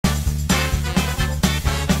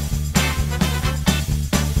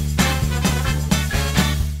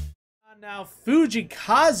Now, Fujii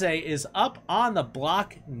Kaze is up on the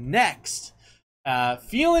block next.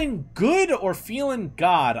 Feeling good or feeling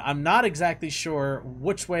God? I'm not exactly sure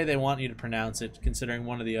which way they want you to pronounce it, considering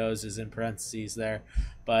one of the O's is in parentheses there.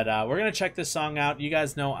 But we're gonna check this song out. You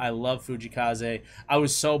guys know I love Fujii Kaze. I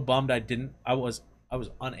was so bummed I was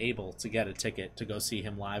unable to get a ticket to go see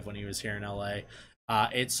him live when he was here in LA.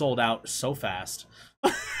 It sold out so fast.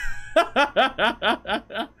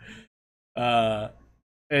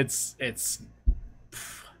 It's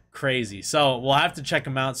crazy. So we'll have to check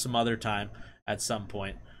him out some other time at some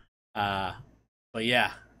point. But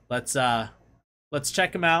yeah, let's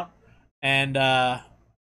check him out and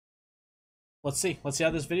let's see how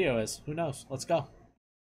this video is. Who knows? Let's go.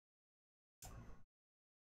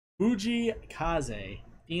 Fujii Kaze,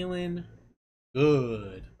 feeling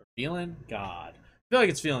good or feeling God. I feel like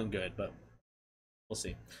it's feeling good, but we'll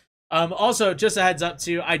see. Also, just a heads up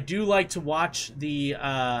too, I do like to watch the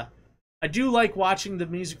I do like watching the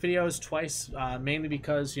music videos twice, mainly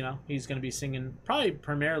because, you know, he's going to be singing probably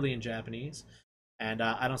primarily in Japanese, and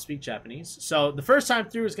I don't speak Japanese. So the first time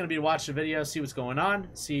through is going to be to watch the video, see what's going on,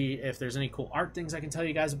 see if there's any cool art things I can tell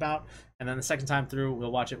you guys about, and then the second time through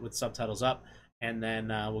we'll watch it with subtitles up, and then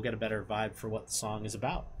we'll get a better vibe for what the song is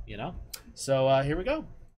about, you know? So here we go.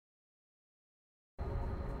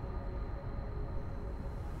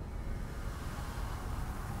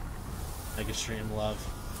 Mega stream love.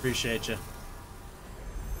 Appreciate you.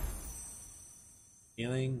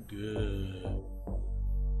 Feeling good.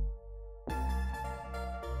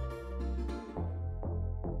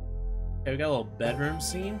 Okay, we got a little bedroom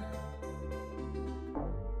scene.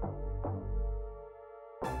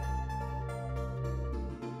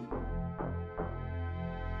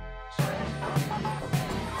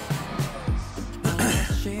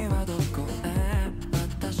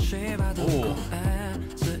 Ooh.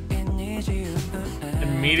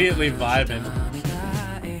 Immediately vibing,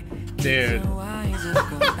 dude.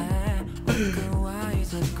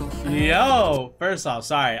 Yo, first off,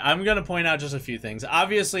 sorry, I'm gonna point out just a few things.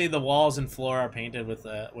 Obviously the walls and floor are painted with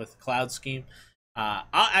cloud scheme.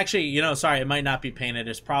 Actually, you know, sorry, it might not be painted.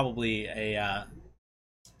 It's probably a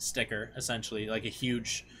sticker, essentially, like a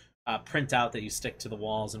huge printout that you stick to the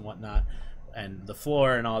walls and whatnot, and the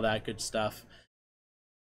floor and all that good stuff.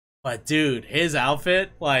 But dude, his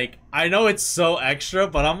outfit, like, I know it's so extra,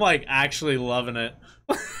 but I'm like actually loving it.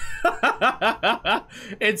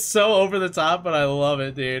 It's so over the top, but I love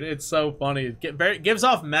it, dude. It's so funny. It gives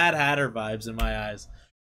off Mad Hatter vibes in my eyes.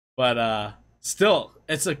 But still,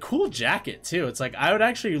 it's a cool jacket too. It's like I would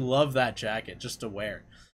actually love that jacket just to wear.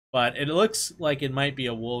 But it looks like it might be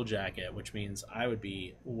a wool jacket, which means I would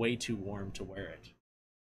be way too warm to wear it.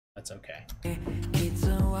 That's okay.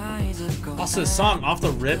 Also, the song off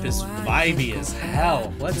the rip is vibey as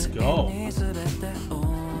hell. Let's go. And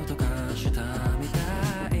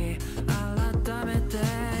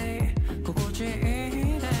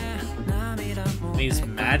he's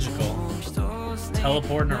magical.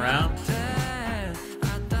 Teleporting around.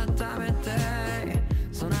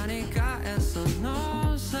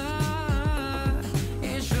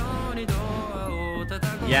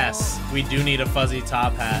 Yes, we do need a fuzzy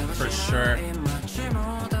top hat for sure.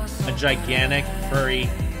 A gigantic furry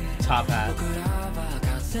top hat.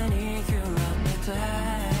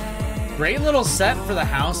 Great little set for the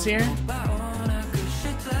house here.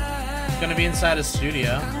 Gonna be inside a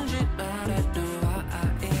studio.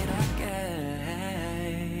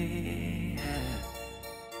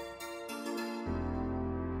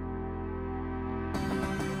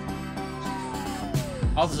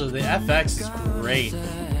 Also, the FX is great.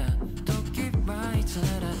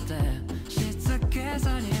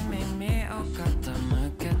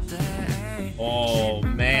 Oh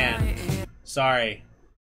man, sorry,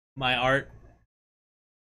 my art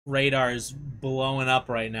radar is blowing up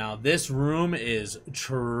right now. This room is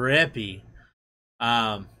trippy.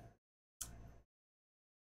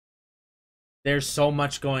 There's so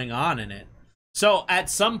much going on in it. So at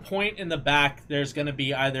some point in the back, there's going to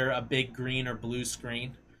be either a big green or blue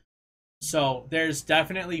screen. So there's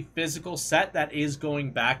definitely physical set that is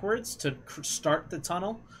going backwards to start the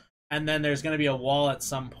tunnel. And then there's going to be a wall at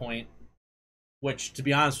some point, which, to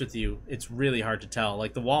be honest with you, it's really hard to tell.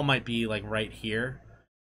 Like, the wall might be, like, right here.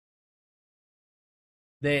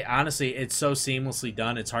 Honestly, it's so seamlessly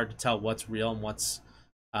done, it's hard to tell what's real and what's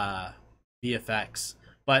VFX.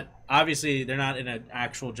 But obviously, they're not in an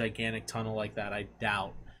actual gigantic tunnel like that, I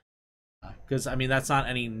doubt. Because, I mean, that's not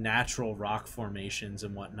any natural rock formations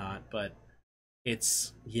and whatnot. But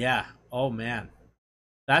it's, yeah. Oh, man.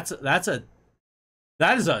 That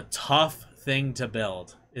is a tough thing to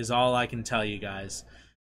build, is all I can tell you guys.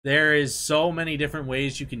 There is so many different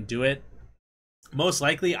ways you can do it. most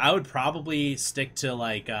likely I would probably stick to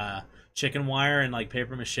like chicken wire and like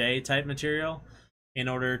paper mache type material in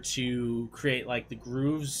order to create like the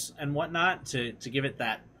grooves and whatnot to give it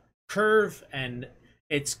that curve. And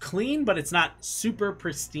it's clean, but it's not super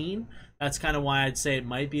pristine. That's kind of why I'd say it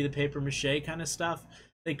might be the paper mache kind of stuff.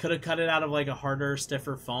 They could have cut it out of like a harder,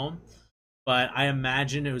 stiffer foam, but I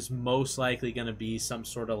imagine it was most likely going to be some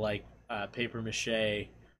sort of like paper mache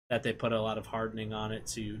that they put a lot of hardening on it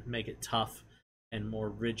to make it tough and more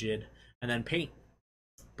rigid, and then paint.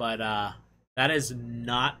 But that is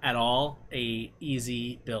not at all a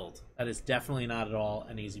easy build. That is definitely not at all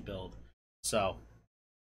an easy build. So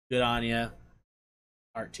good on you,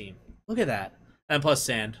 art team. Look at that. And plus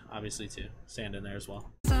sand, obviously, too. Sand in there as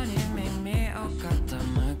well.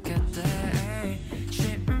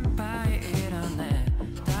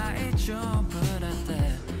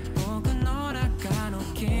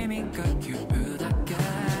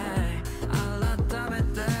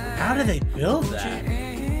 How do they build that?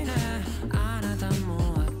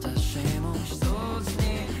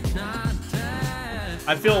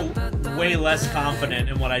 I feel way less confident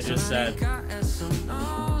in what I just said.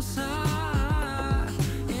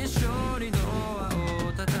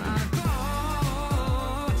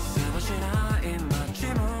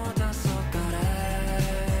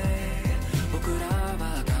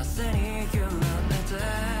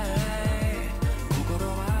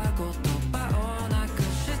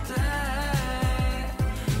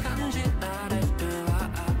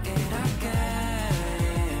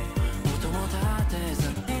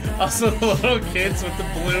 Also, the little kids with the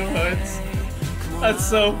blue hoods. That's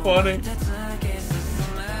so funny.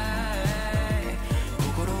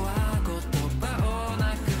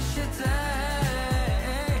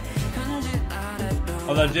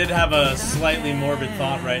 Although I did have a slightly morbid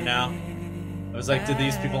thought right now. I was like, did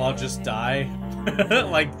these people all just die?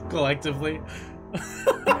 Like, collectively?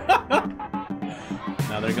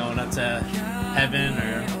 Now they're going up to heaven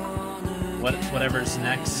or whatever's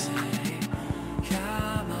next.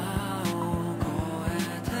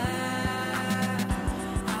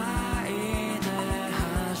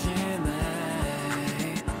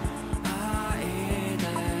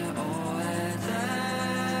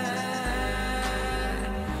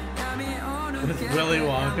 Willy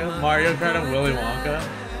Wonka? Mario Kart and Willy Wonka?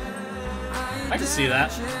 I can see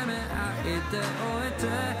that.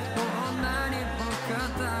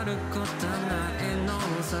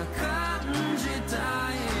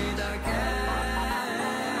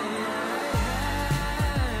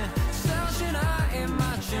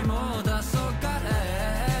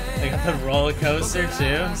 They got the roller coaster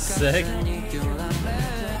too. Sick.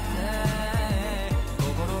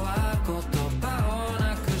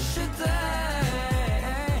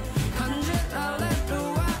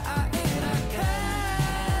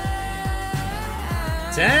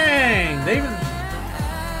 Dang, they even...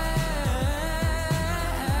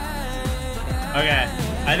 Okay,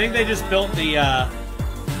 I think they just built the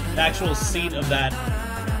actual seat of that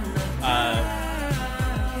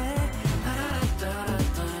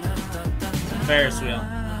Ferris wheel.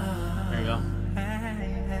 There you go.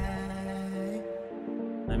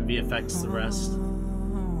 And VFX the rest.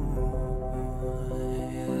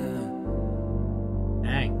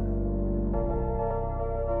 Dang.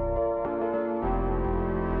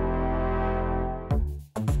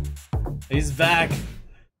 He's back.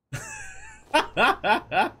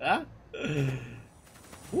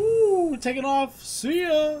 Woo, taking off. See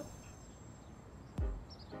ya.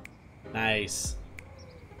 Nice.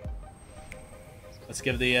 Let's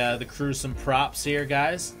give the crew some props here,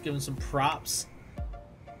 guys. Give them some props.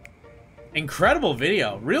 Incredible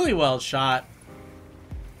video. Really well shot.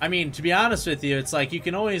 I mean, to be honest with you, it's like you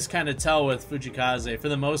can always kind of tell with Fujii Kaze, for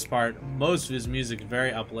the most part, most of his music is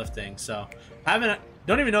very uplifting. So,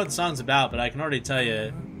 don't even know what the song's about, but I can already tell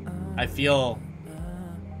you, I feel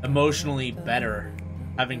emotionally better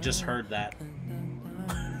having just heard that.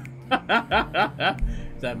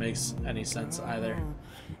 If that makes any sense either.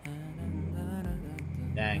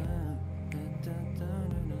 Dang.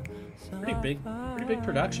 Pretty big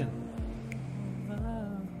production.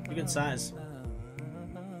 Pretty good size.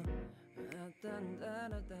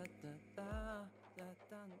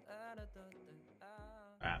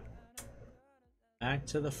 Alright. Back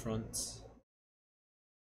to the front.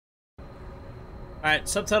 Alright,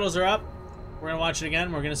 subtitles are up. We're gonna watch it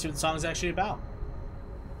again. We're gonna see what the song's actually about.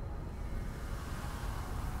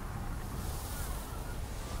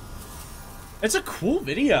 It's a cool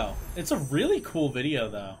video. It's a really cool video,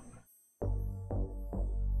 though.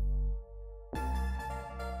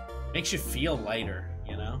 Makes you feel lighter,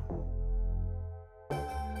 you know?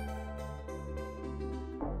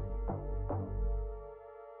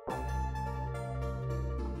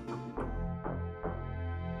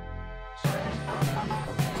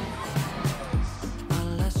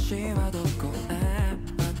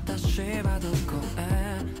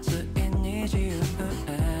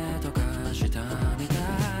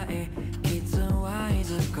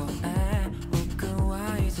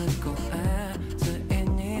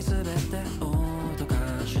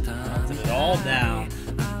 fall down.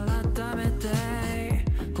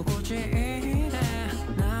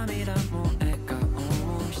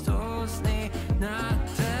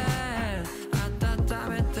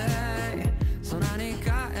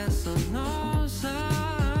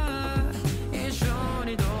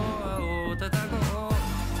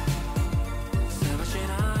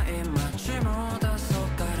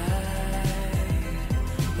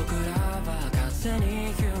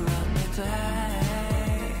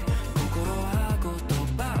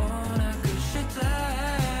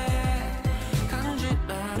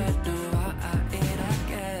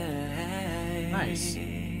 Nice.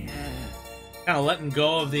 Kind of letting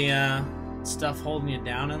go of the stuff holding you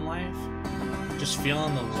down in life. Just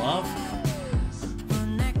feeling the love.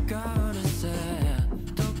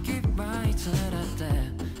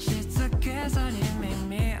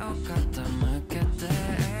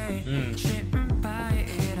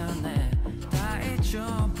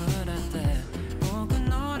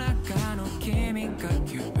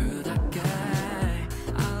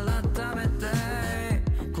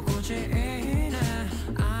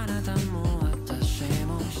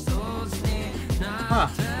 Huh.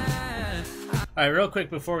 Alright, real quick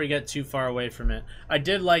before we get too far away from it. I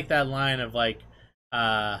did like that line of like,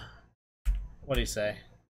 what do you say?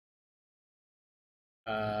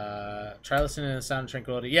 Try listening to the sound of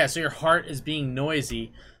tranquility. Yeah, so your heart is being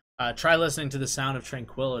noisy. Try listening to the sound of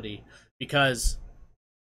tranquility, because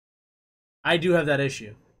I do have that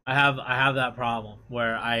issue. I have that problem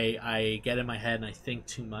where I get in my head and I think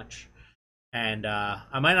too much. And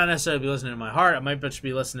I might not necessarily be listening to my heart. I might just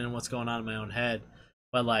be listening to what's going on in my own head.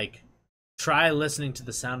 But like, try listening to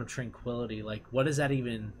the sound of tranquility. Like, what does that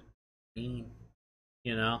even mean?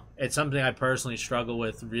 You know, it's something I personally struggle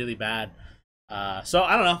with really bad. So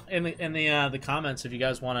I don't know. In the comments, if you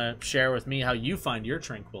guys want to share with me how you find your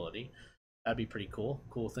tranquility, that'd be pretty cool.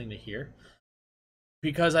 Cool thing to hear.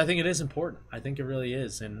 Because I think it is important. I think it really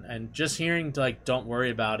is. And just hearing like, don't worry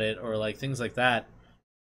about it, or like things like that.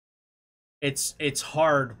 It's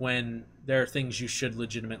hard when there are things you should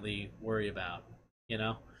legitimately worry about, you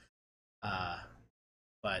know?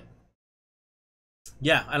 But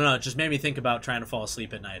yeah, I don't know. It just made me think about trying to fall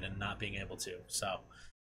asleep at night and not being able to. So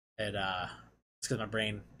it's because my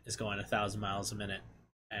brain is going 1,000 miles a minute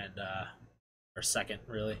and or second,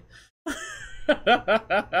 really.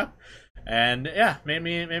 And yeah,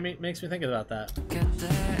 makes me think about that.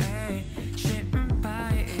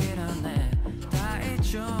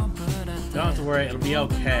 Don't have to worry, it'll be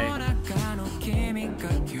okay.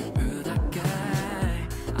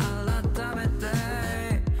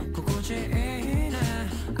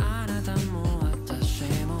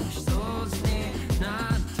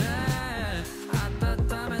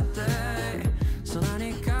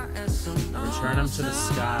 Return him to the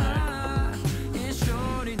sky.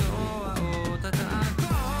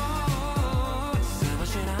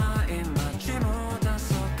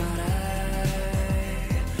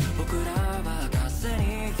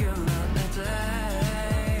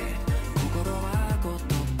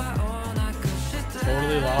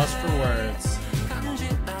 Totally lost for words.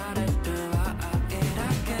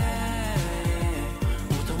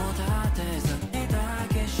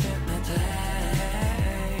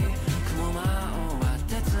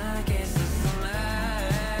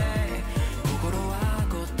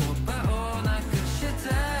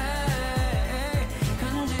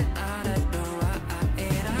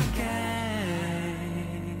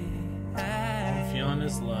 Feeling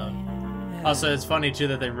his love. Also, it's funny too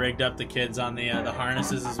that they rigged up the kids on the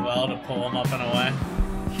harnesses as well to pull them up and away.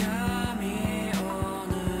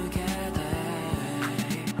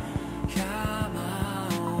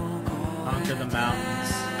 Conquer the mountains.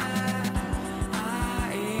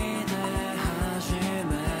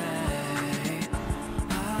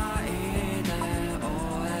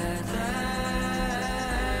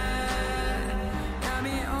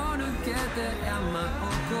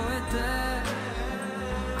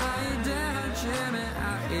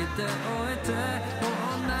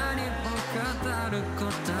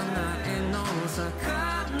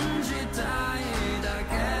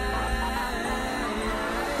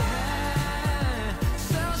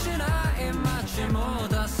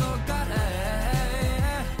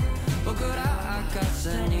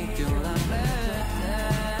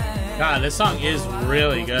 God, this song is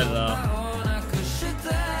really good though.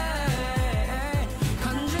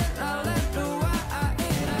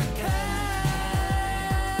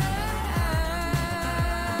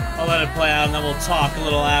 I'll let it play out and then we'll talk a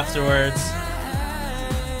little afterwards.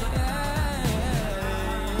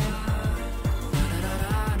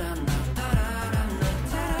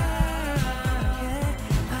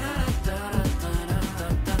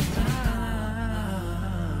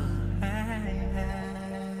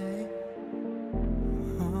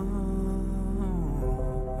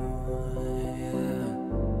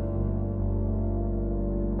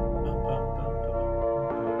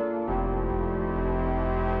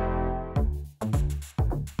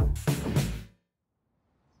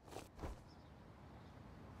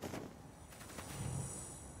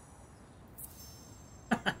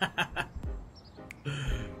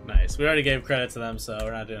 Nice. We already gave credit to them, so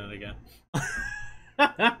we're not doing it again.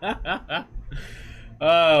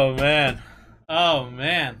 Oh, man. Oh,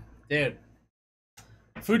 man. Dude.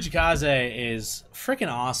 Fujii Kaze is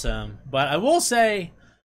freaking awesome. But I will say,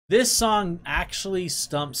 this song actually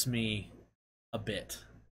stumps me a bit.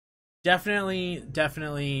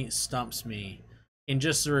 Definitely stumps me in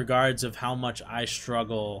just the regards of how much I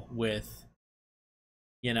struggle with,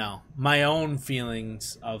 you know, my own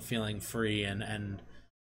feelings of feeling free and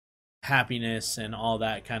happiness and all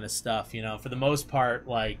that kind of stuff. You know, for the most part,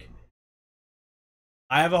 like,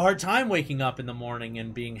 I have a hard time waking up in the morning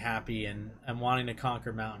and being happy and wanting to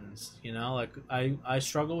conquer mountains. You know, like, I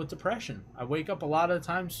struggle with depression. I wake up a lot of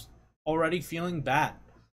times already feeling bad,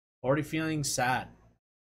 already feeling sad,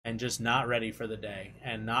 and just not ready for the day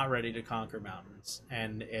and not ready to conquer mountains.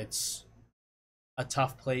 And it's a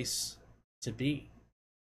tough place to be,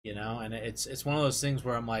 you know. And it's one of those things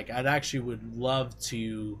where I'm like, I'd love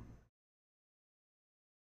to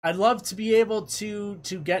be able to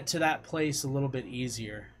get to that place a little bit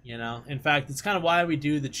easier, you know. In fact, it's kind of why we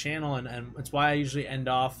do the channel, and it's why I usually end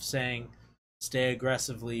off saying stay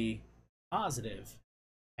aggressively positive.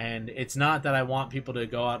 And it's not that I want people to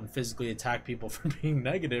go out and physically attack people for being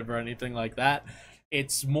negative or anything like that.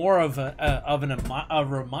 It's more of a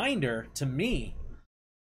reminder to me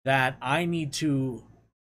that I need to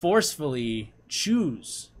forcefully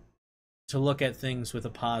choose to look at things with a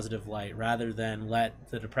positive light rather than let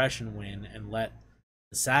the depression win and let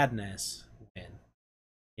the sadness win,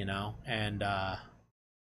 you know. And I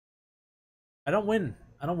don't win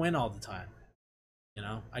all the time, you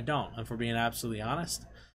know. I don't. If we're being absolutely honest,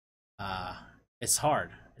 it's hard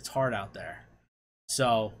out there.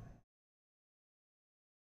 So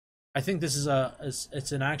I think this is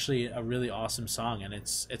actually a really awesome song, and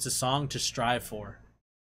it's a song to strive for.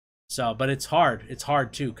 So, but it's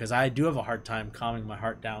hard too, because I do have a hard time calming my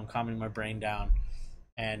heart down, calming my brain down.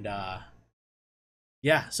 And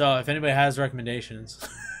yeah, so if anybody has recommendations,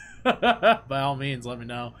 by all means let me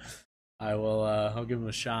know. I'll give them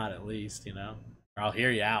a shot at least, you know, or I'll hear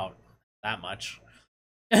you out. That much.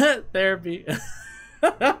 Therapy.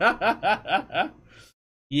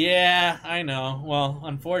 Yeah, I know. Well,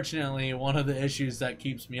 unfortunately, one of the issues that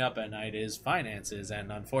keeps me up at night is finances, and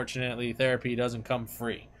unfortunately therapy doesn't come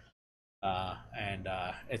free. And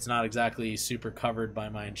it's not exactly super covered by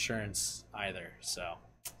my insurance either, so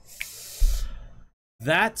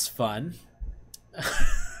that's fun.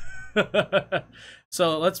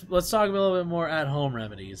 So let's talk a little bit more at-home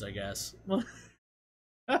remedies, I guess.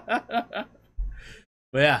 But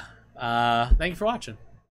yeah, thank you for watching.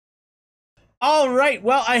 Alright,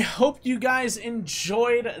 well, I hope you guys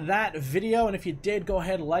enjoyed that video, and if you did, go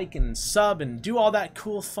ahead, like and sub and do all that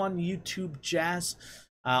cool, fun YouTube jazz.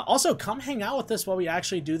 Also, come hang out with us while we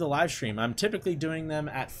actually do the live stream. I'm typically doing them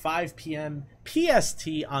at 5 p.m. PST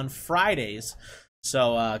on Fridays,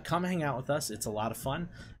 so come hang out with us. It's a lot of fun,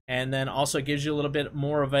 and then also gives you a little bit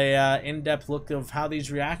more of a in-depth look of how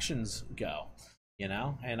these reactions go. You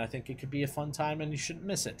know, and I think it could be a fun time and you shouldn't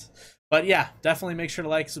miss it. But yeah, definitely make sure to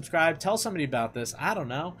like, subscribe, tell somebody about this, I don't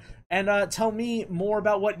know, and tell me more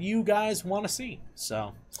about what you guys want to see.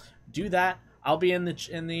 So do that. I'll be in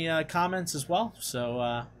the comments as well,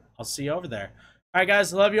 so I'll see you over there. All right,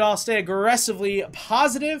 guys, love you all. Stay aggressively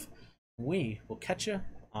positive. We will catch you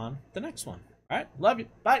on the next one. All right, love you.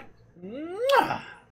 Bye. Mwah!